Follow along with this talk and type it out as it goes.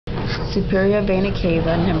superior vena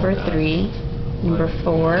cava, number 3. Number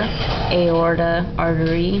 4, aorta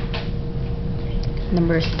artery.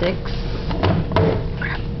 Number 6,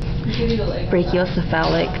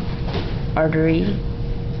 brachiocephalic artery.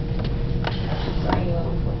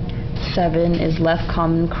 7 is left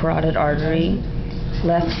common carotid artery,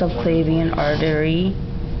 left subclavian artery.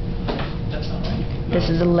 This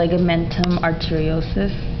is the ligamentum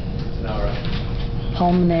arteriosus,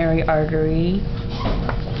 pulmonary artery,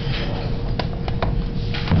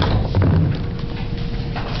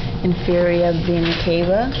 inferior vena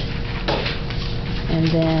cava, and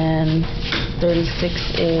then 36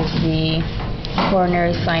 is the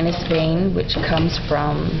coronary sinus vein, which comes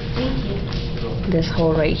from this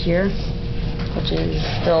hole right here, which is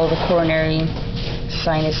still the coronary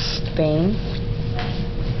sinus vein.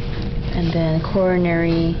 And then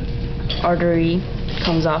coronary artery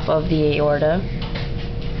comes off of the aorta.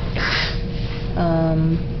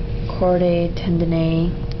 Chordae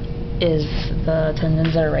tendineae is the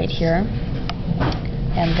tendons that are right here.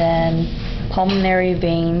 And then pulmonary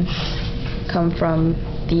veins come from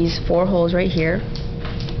these 4 holes right here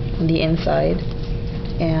on the inside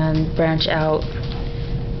and branch out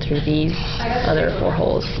through these other 4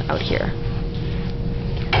 holes out here.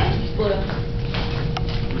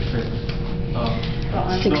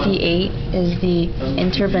 68 is the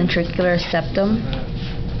interventricular septum.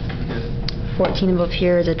 14 above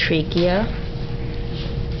here is a trachea.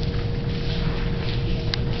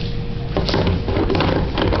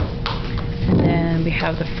 And then we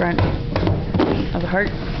have the front of the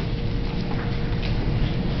heart.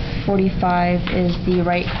 45 is the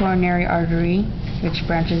right coronary artery, which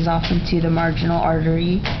branches off into the marginal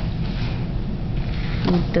artery.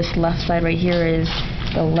 And this left side right here is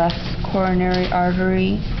the left coronary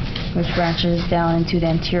artery, which branches down into the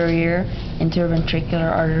anterior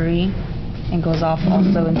interventricular artery and goes off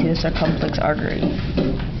also into the circumflex artery.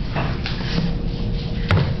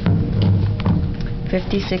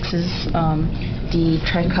 56 is the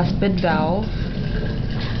tricuspid valve.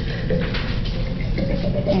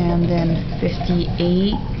 And then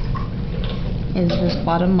 58 is this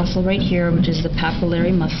bottom muscle right here, which is the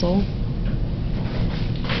papillary muscle.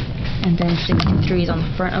 And then 63 is on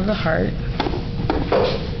the front of the heart,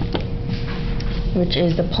 which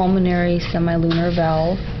is the pulmonary semilunar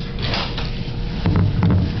valve.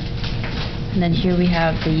 And then here we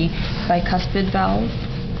have the bicuspid valve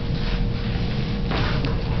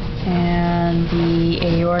and the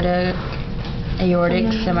aortic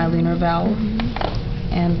semilunar valve.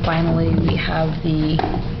 And finally, we have the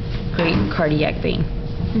great cardiac vein.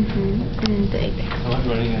 And the apex.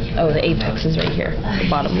 Oh, the apex is right here, the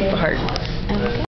bottom of the heart.